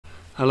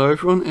Hello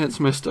everyone, it's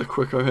Mr.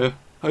 Quicko here.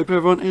 Hope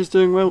everyone is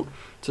doing well.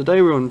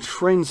 Today we're on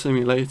Train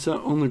Simulator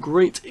on the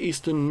Great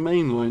Eastern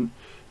Mainline,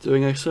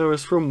 doing a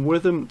service from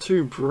Witham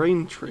to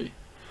Braintree,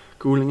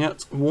 calling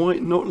at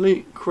White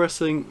Notley,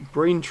 Cressing,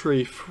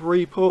 Braintree,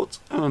 Freeport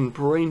and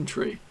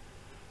Braintree.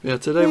 Yeah,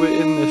 today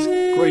we're in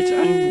this Greater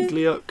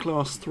Anglia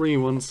Class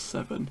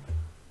 317.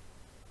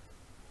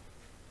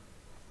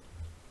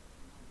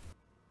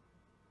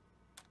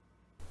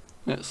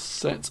 Let's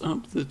set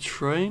up the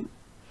train.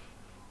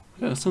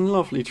 Yeah, it's a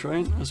lovely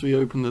train as we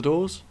open the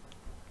doors.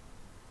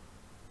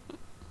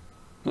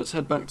 Let's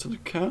head back to the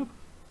cab.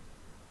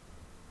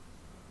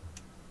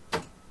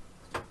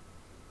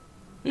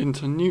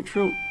 Into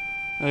neutral,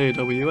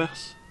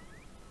 AWS.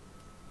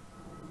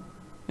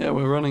 Yeah,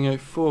 we're running a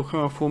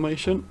 4-car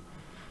formation.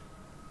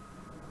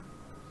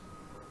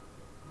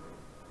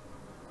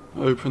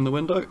 Open the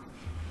window.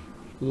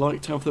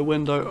 Like to have the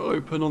window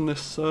open on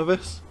this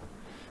service.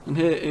 And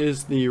here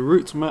is the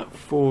route map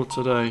for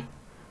today.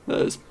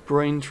 There's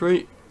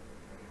Braintree.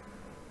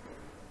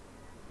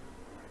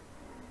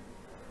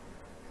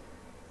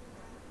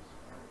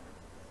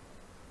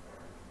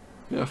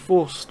 Yeah,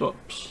 4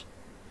 stops.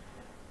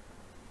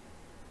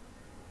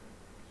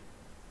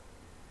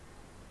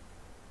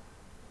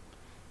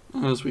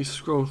 As we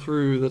scroll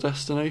through the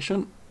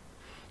destination,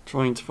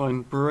 trying to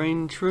find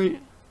Braintree.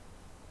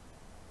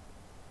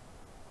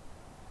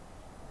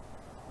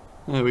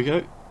 There we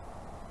go.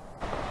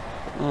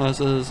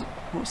 There's,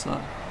 what's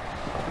that?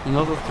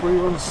 Another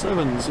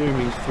 317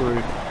 zooming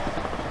through.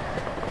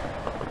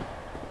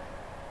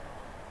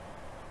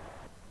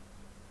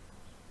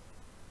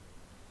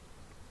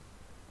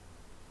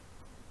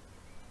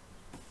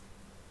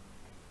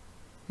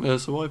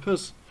 There's the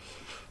wipers.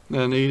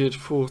 They're needed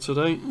for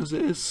today as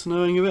it is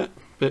snowing a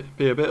bit.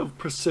 Be a bit of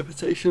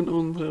precipitation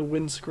on the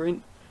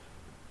windscreen.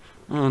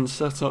 And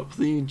set up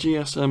the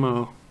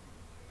GSMR.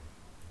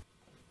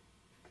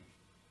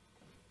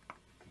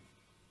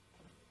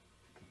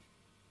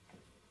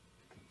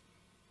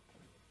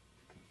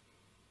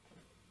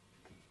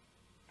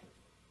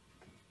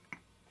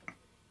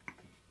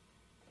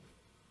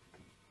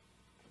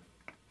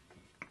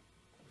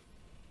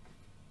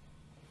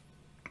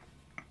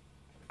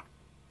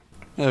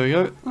 There we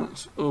go,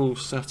 that's all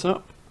set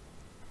up.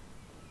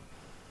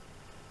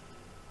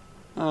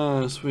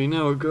 As we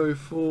now go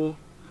for...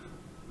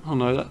 oh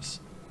no,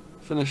 that's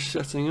finished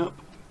setting up.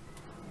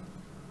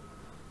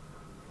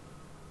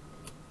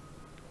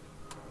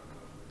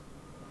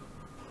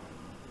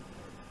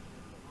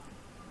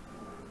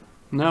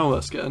 Now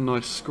let's get a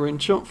nice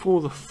screenshot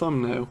for the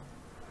thumbnail.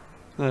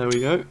 There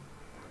we go.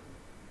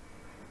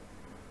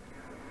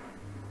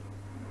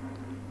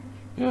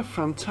 Yeah,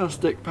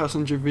 fantastic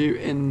passenger view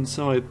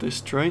inside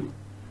this train.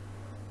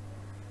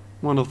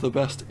 One of the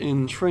best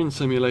in Train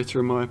Simulator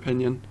in my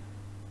opinion.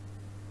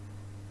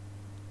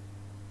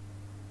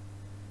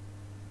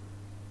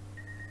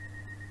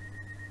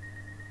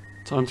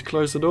 Time to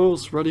close the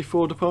doors, ready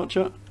for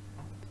departure.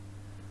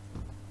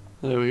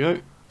 There we go.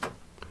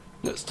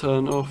 Let's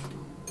turn off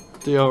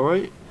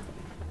DRA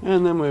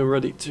and then we're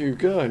ready to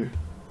go.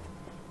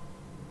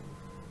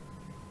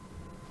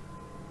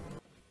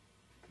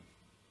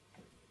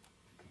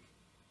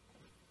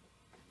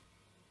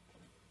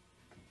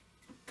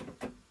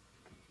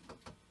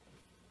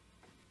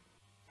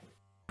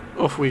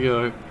 Off we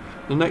go.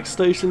 The next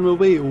station will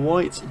be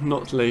White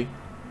Notley.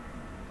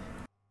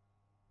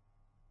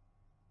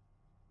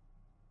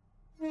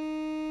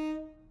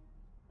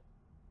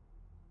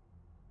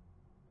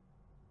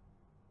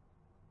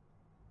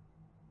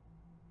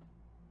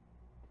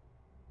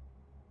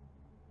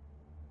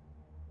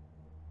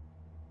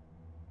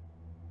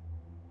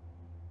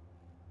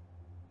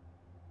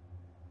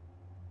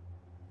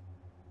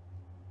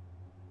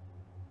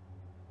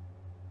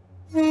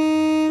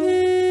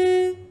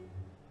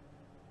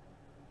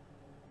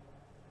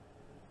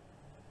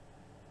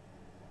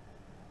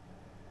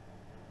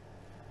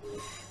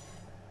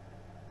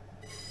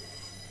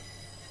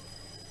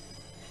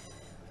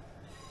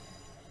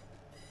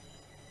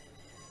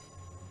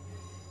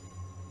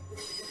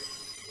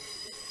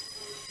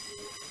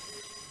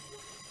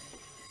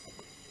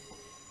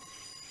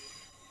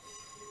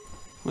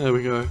 There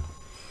we go.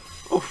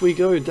 Off we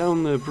go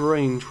down the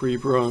Braintree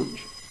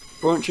branch,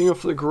 branching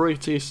off the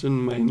Great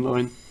Eastern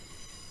Mainline.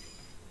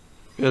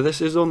 Yeah, this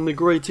is on the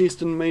Great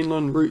Eastern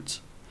Mainline route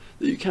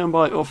that you can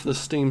buy off the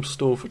Steam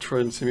store for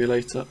Train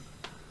Simulator.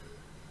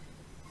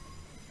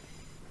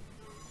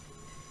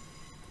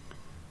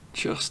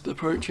 Just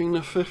approaching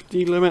the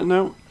 50 limit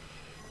now,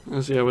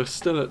 as yeah, we're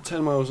still at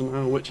 10 miles an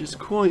hour, which is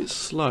quite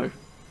slow.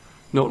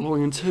 Not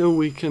long until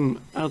we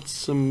can add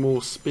some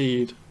more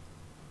speed.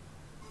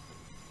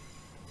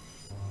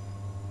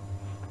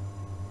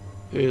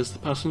 Here's the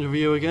passenger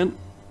view again.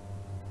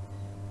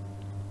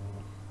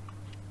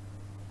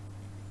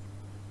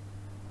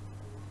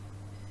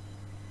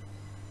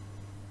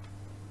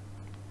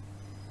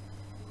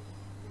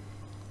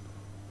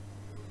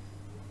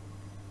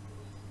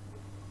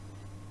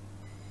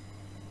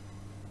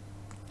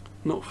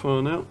 Not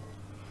far now,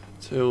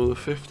 till the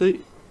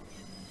 50.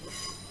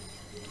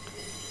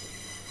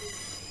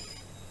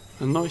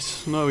 A nice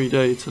snowy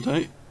day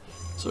today,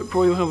 so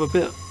probably will have a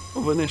bit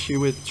of an issue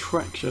with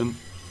traction.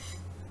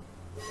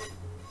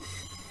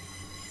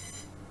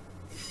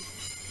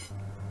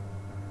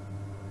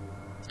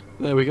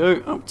 There we go,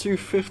 up to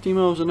 50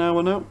 miles an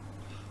hour now.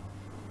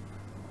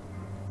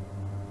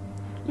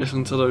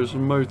 Listen to those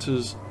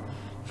motors,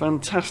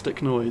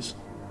 fantastic noise.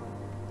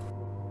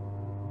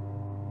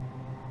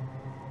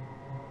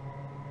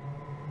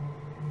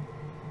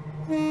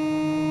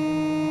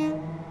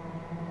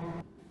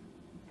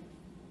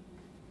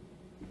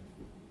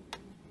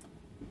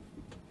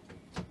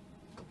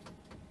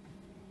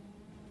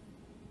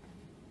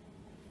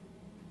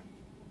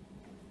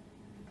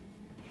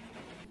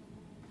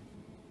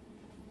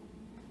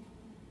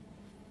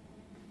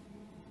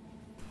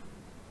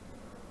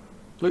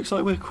 Looks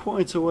like we're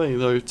quite a way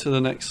though to the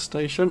next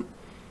station.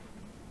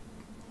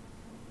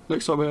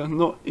 Looks like we're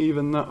not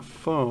even that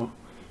far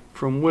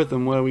from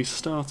Witham where we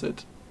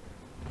started.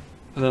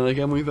 But then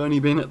again, we've only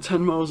been at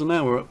 10 miles an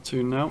hour up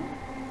to now.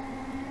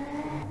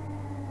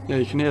 Yeah,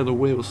 you can hear the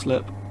wheel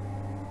slip.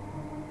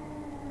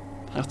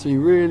 Have to be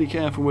really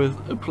careful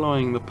with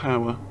applying the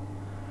power.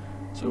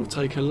 So it'll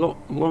take a lot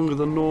longer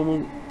than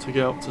normal to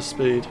get up to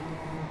speed.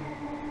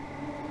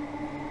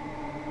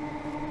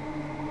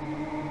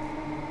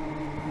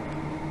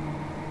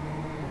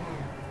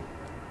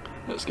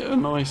 Let's get a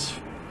nice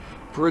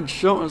bridge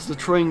shot as the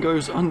train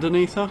goes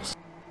underneath us.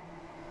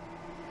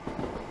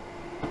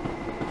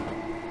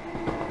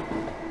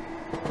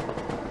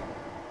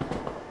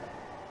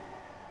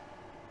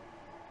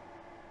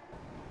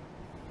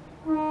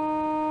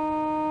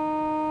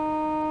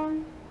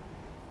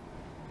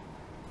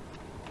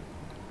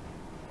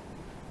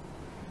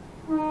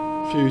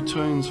 A few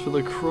tones for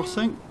the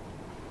crossing.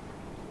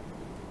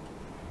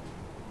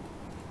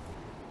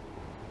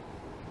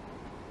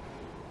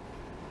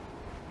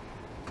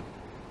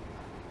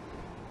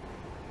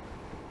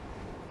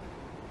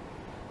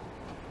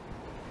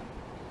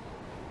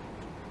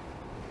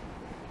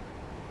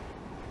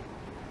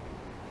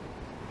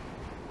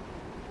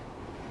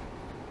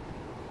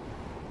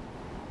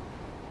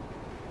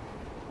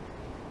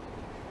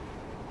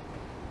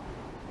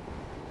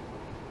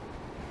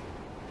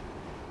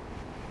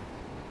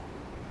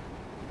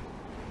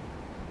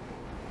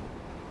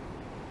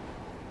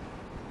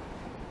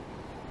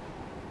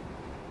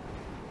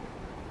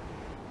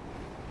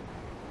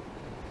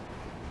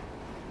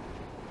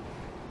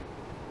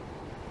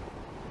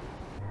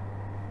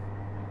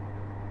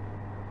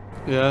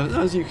 Yeah,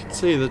 as you can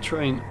see, the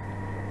train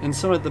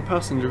inside the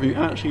passenger view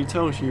actually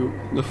tells you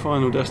the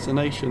final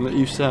destination that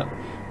you set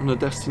on the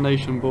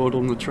destination board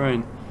on the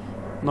train.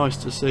 Nice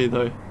to see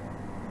though.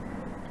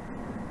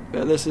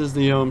 Yeah, this is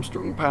the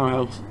Armstrong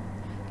Powerhouse,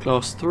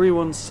 class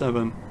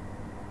 317.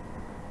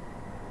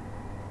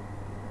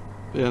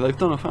 Yeah, they've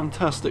done a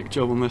fantastic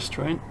job on this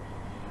train,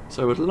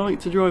 so I would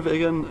like to drive it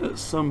again at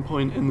some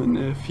point in the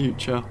near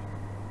future.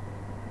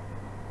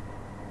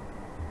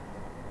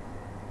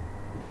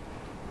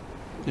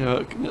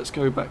 Yeah, let's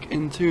go back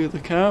into the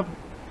cab.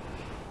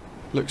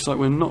 Looks like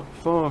we're not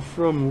far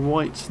from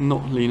White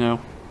Notley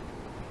now.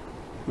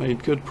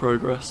 Made good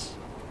progress.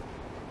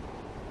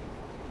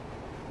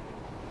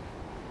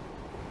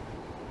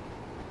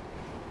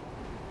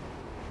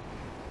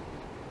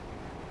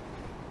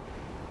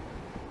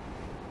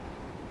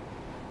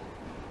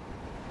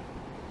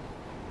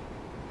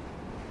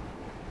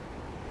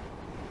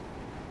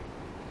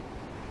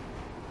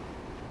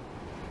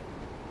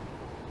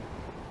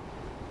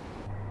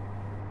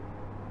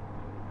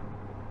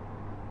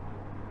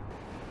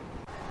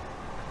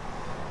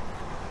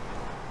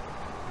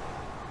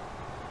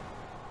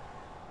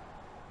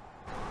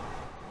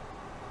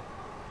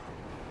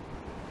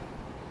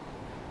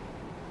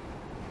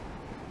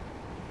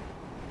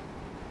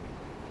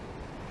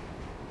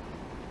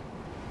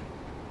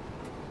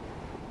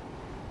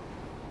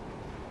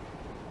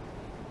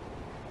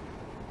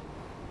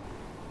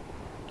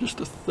 Just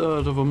a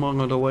third of a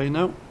mile away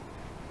now.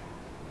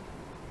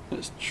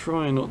 Let's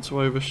try not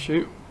to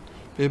overshoot.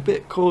 Be a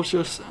bit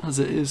cautious as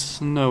it is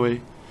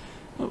snowy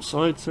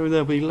outside, so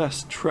there'll be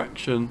less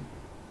traction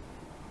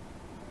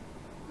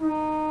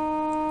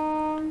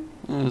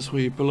as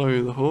we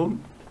blow the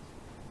horn.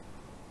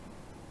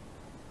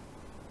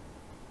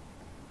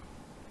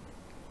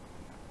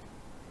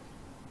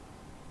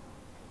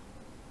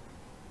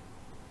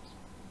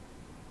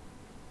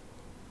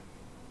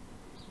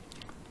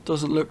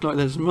 Doesn't look like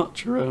there's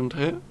much around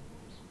here.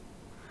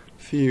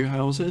 Few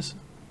houses.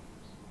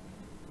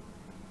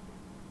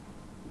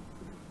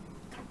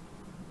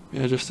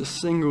 Yeah, just a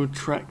single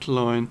track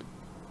line.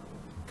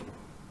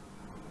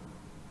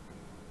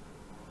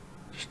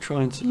 Just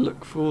trying to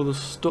look for the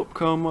stop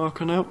car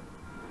marker now.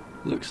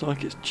 Looks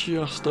like it's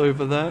just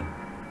over there.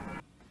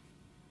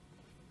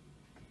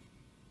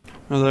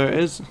 Oh, there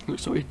it is.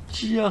 Looks like we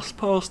just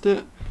passed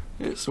it.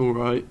 It's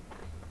alright.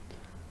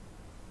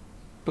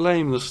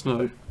 Blame the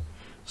snow.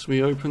 So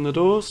we open the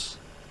doors.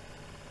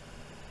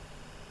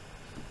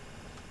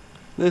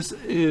 This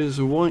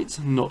is White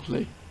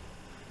Notley.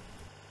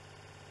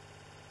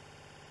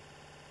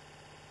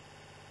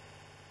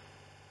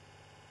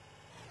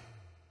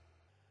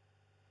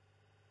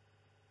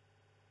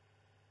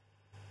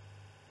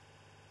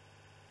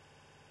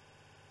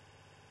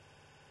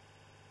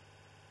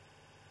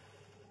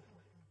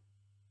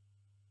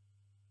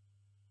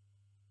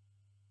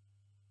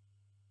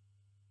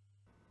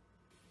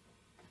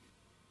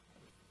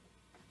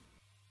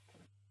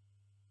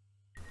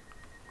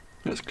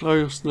 Let's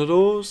close the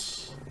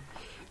doors,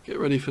 get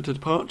ready for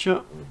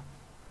departure.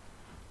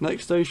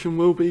 Next station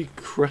will be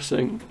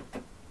Cressing.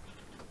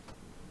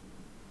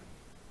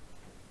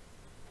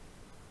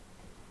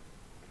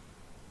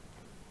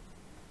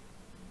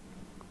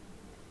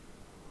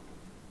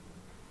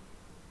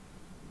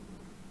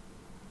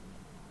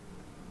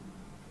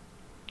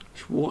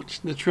 Just watch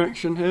the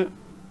traction here.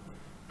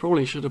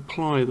 Probably should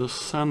apply the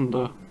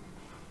sander,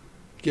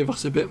 give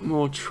us a bit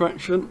more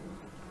traction.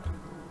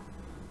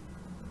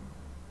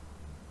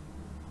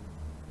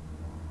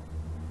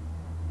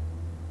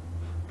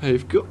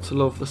 You've got to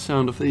love the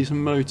sound of these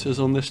motors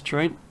on this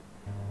train.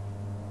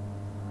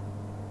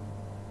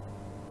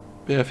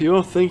 But yeah, if you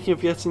are thinking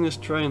of getting this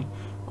train,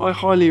 I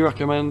highly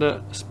recommend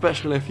it,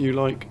 especially if you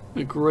like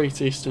the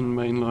Great Eastern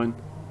Mainline.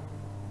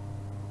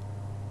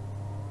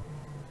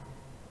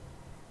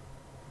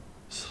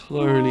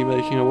 Slowly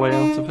making our way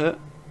out of it.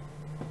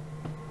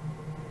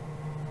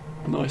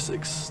 Nice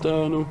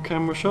external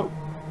camera shot.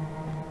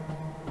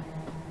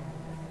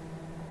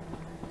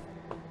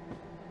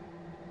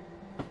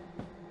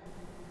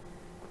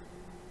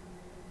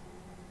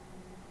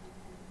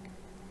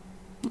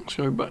 Let's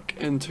go back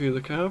into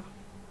the cab.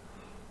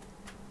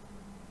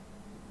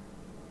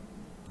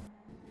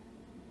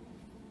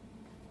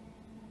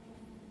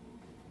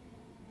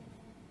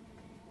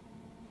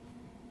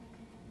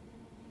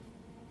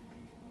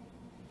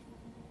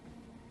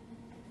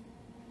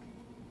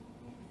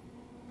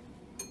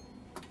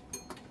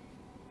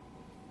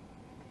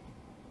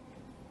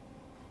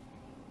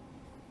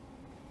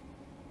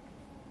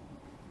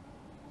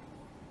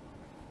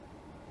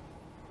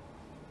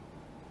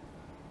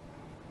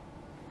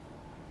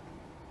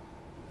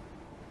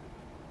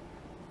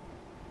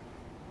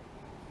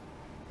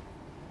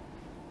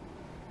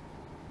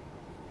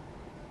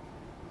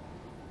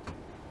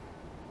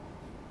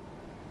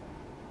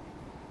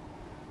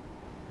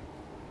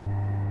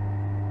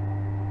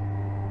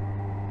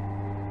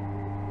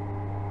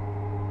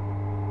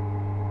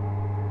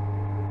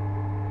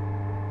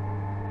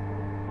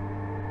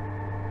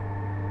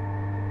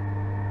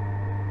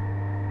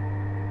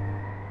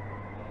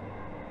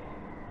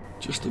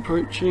 Just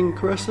approaching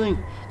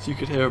Cressing, so you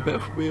could hear a bit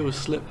of wheel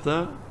slip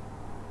there.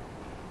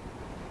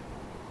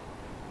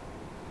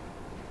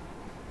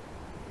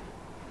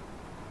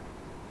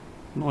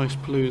 Nice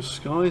blue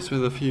skies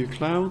with a few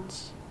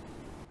clouds.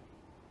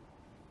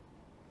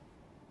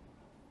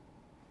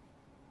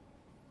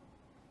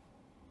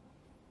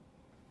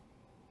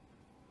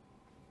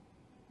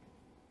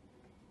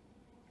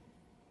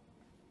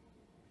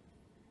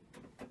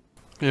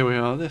 Here we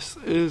are, this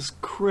is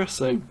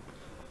Cressing.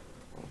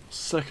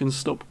 Second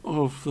stop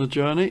of the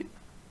journey.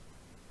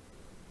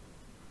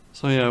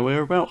 So yeah,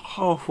 we're about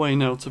halfway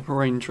now to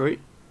Braintree.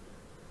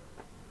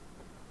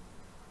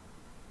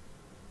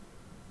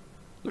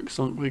 Looks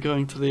like we're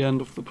going to the end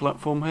of the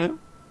platform here.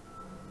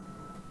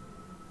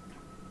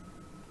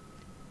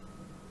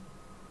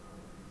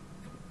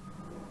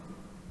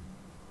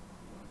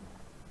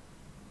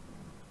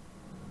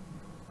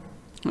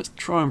 Let's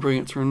try and bring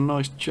it to a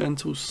nice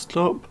gentle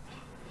stop.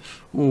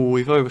 Oh,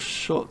 we've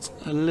overshot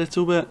a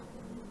little bit.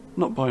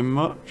 Not by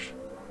much.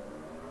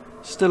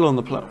 Still on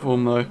the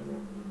platform though.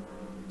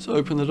 So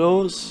open the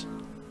doors.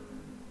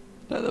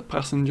 Let the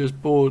passengers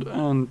board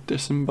and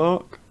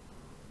disembark.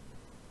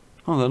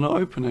 Oh, they're not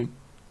opening.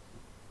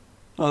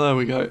 Oh, there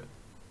we go.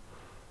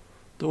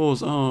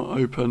 Doors are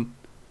open.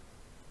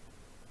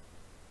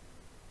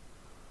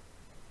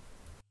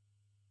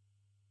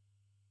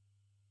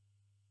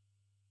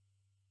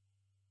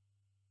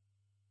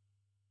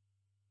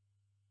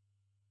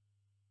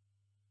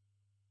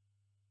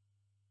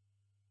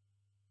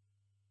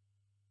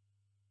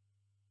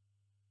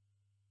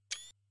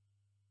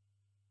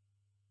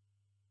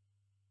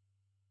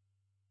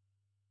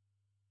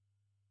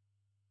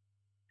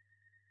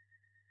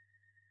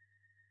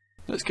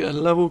 Let's get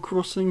a level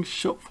crossing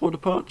shot for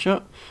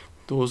departure.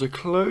 Doors are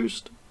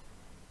closed.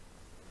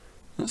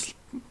 Let's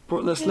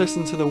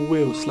listen to the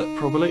wheel slip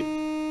properly.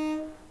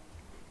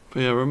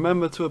 But yeah,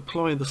 remember to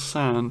apply the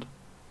sand.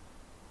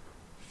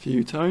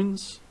 Few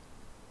tones.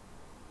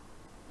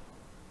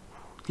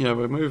 Yeah,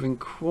 we're moving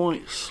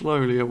quite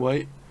slowly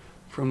away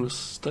from the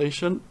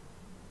station.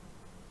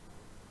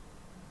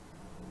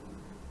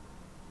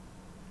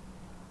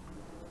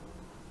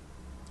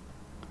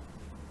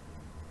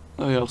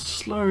 Oh yeah,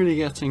 slowly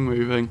getting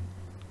moving.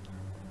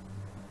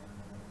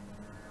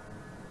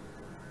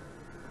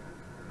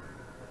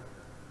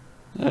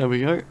 There we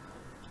go.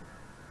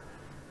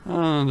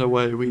 And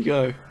away we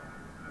go.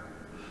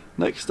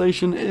 Next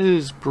station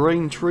is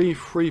Braintree,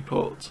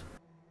 Freeport.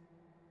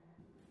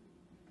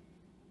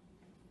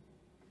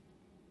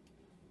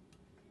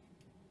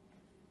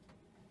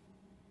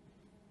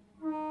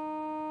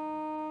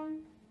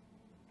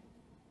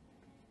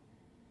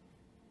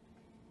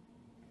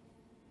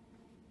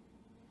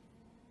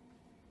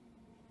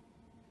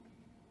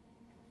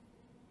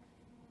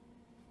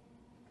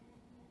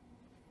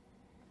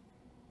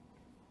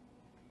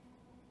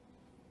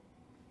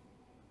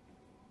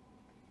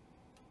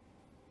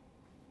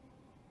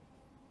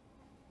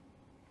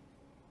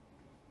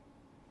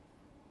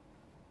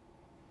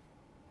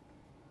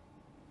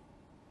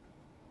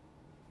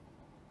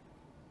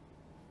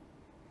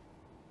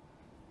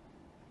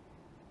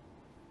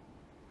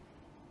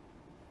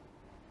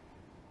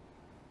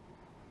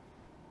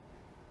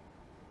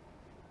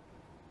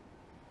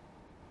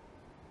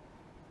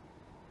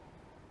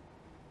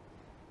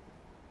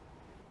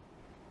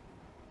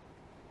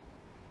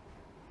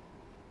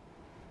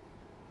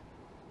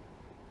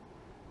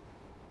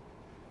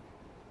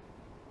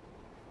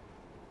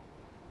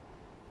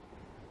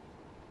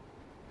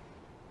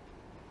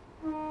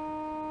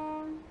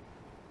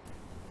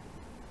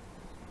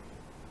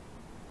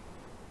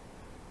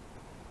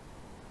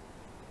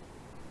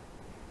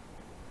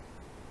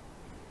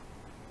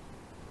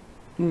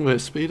 We're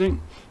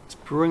speeding. Let's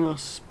bring our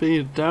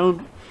speed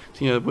down.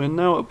 So yeah, we're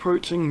now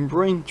approaching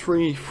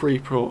Braintree,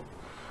 Freeport,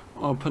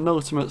 our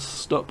penultimate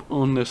stop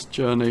on this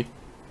journey.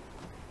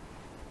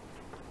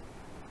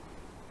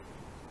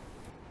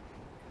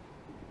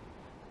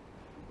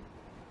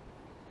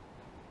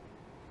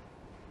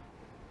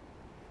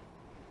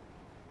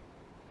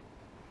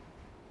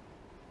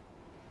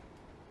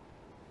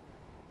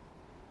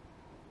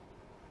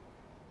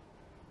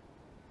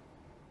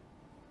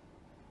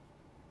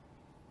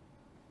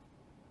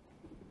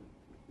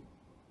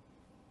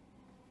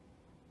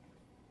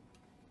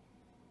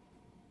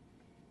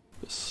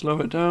 Let's slow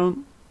it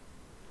down.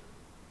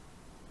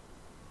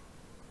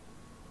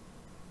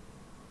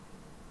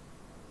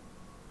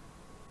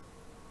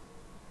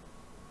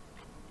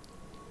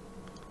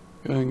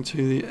 Going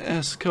to the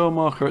S-car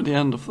marker at the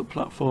end of the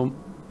platform.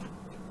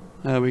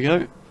 There we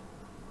go.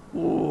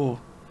 Oh,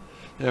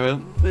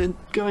 yeah, we're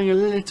going a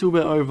little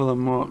bit over the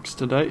marks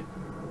today.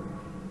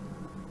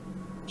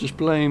 Just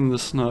blame the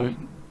snow.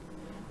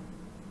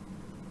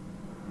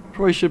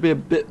 Probably should be a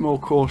bit more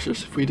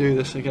cautious if we do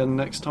this again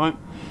next time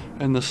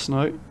in the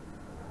snow.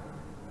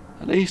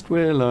 At least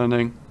we're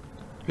learning.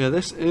 Yeah,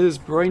 this is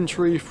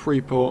Braintree,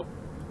 Freeport.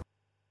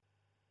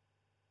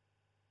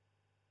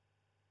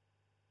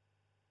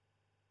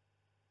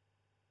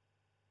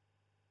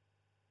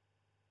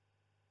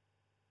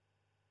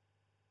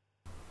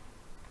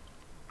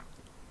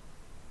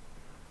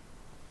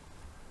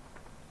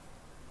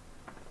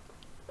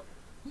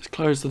 Let's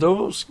close the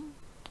doors.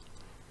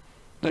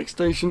 Next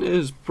station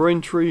is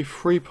Braintree,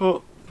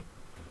 Freeport.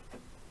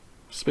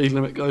 Speed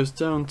limit goes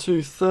down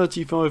to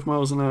 35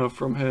 miles an hour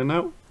from here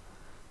now.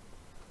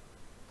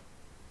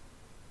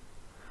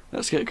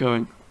 Let's get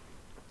going.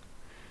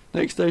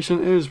 Next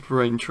station is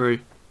Braintree.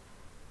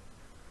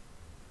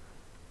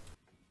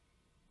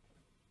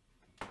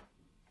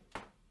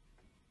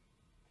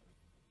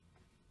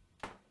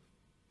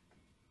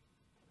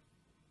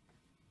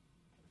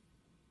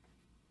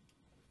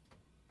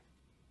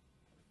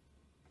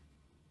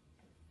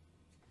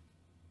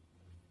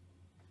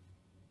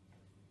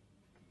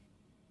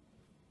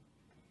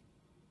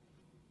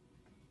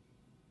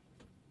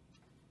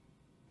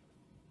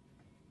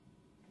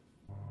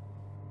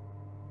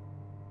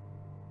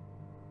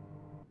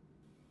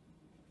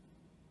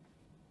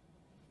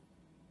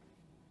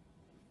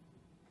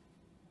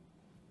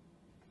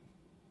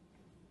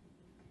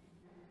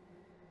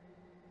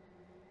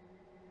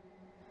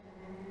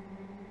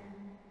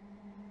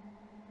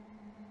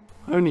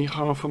 Only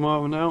half a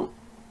mile now.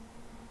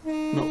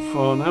 Not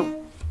far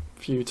now.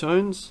 Few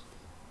tones.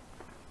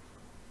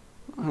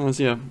 As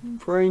yeah,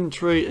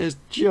 Braintree is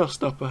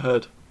just up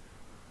ahead.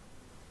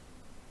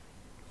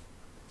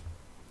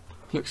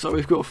 Looks like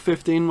we've got a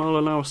 15 mile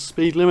an hour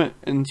speed limit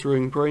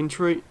entering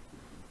Braintree.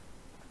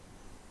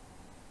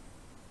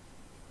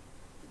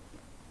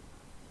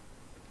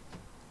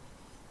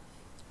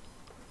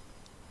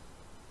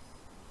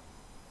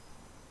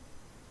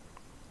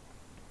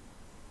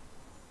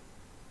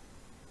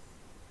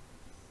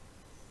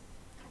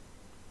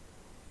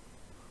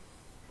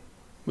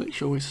 Make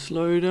sure we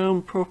slow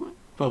down properly.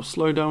 Well,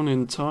 slow down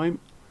in time.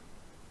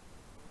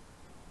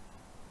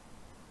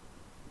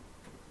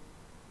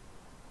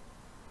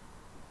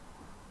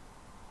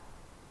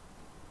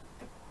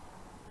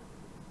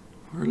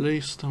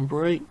 Release some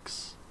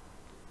brakes.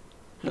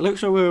 It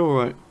looks like we're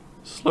alright.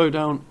 Slow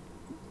down.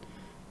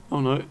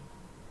 Oh no.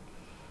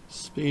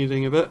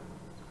 Speeding a bit.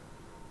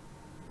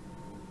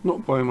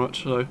 Not by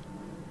much though.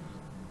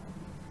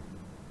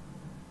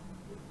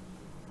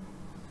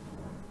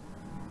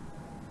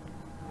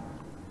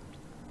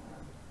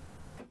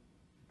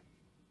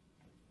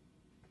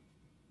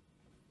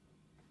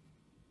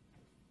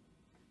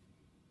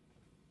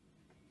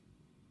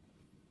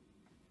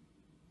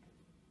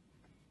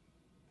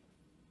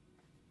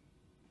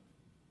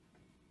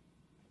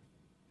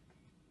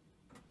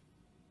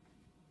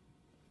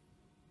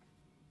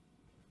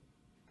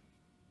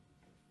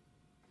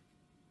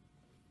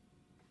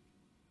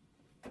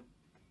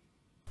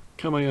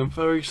 Coming in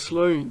very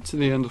slow to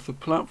the end of the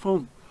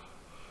platform.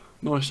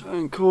 Nice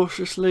and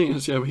cautiously,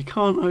 as yeah, we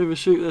can't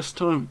overshoot this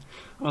time,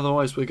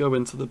 otherwise we go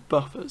into the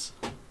buffers.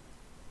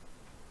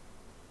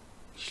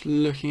 Just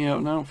looking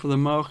out now for the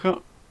marker,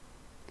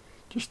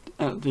 just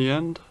at the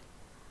end.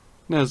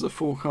 There's the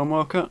 4-car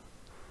marker.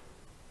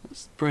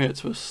 Let's bring it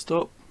to a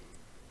stop.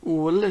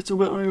 Oh, a little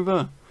bit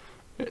over.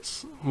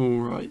 It's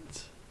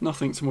alright,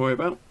 nothing to worry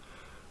about.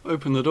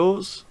 Open the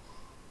doors.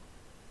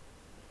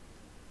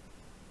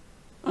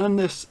 And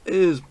this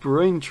is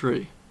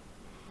Braintree.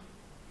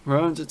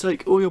 Remember to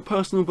take all your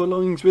personal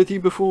belongings with you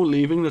before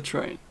leaving the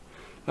train.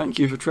 Thank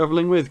you for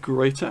travelling with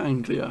Greater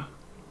Anglia.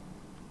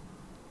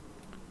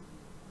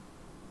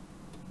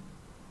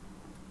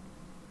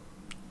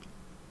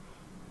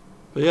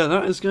 But yeah,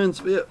 that is going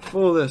to be it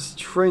for this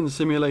train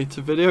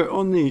simulator video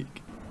on the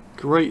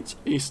Great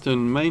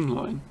Eastern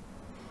Mainline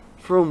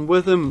from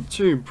Witham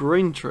to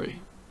Braintree.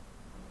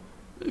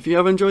 If you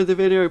have enjoyed the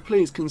video,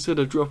 please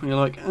consider dropping a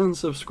like and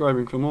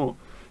subscribing for more.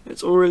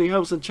 It all really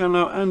helps the channel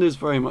out and is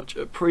very much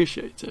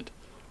appreciated.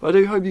 But I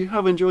do hope you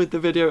have enjoyed the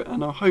video,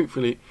 and I'll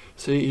hopefully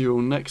see you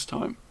all next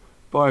time.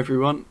 Bye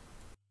everyone.